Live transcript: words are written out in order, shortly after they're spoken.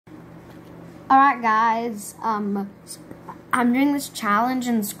Alright guys, I'm doing this challenge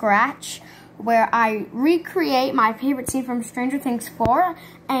in Scratch where I recreate my favorite scene from Stranger Things 4,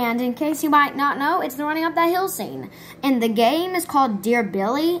 and in case you might not know, it's the running up that hill scene. And the game is called Dear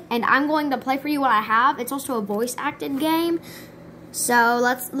Billy, and I'm going to play for you what I have. It's also a voice acted game, so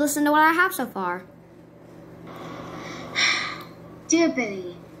let's listen to what I have so far. Dear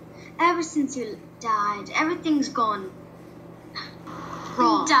Billy, ever since you died, everything's gone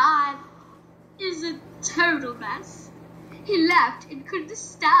wrong. Dad is a total mess. He left and couldn't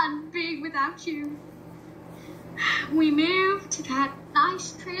stand being without you. We moved to that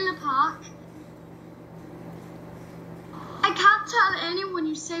nice trailer park. I can't tell anyone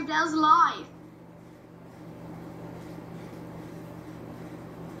you saved Elle's life.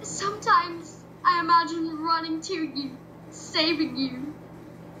 Sometimes I imagine running to you, saving you.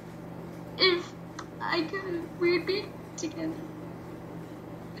 If I could, we'd be together.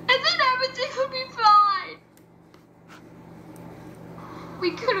 And then everything would be fine.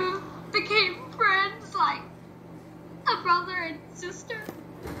 We could have became friends like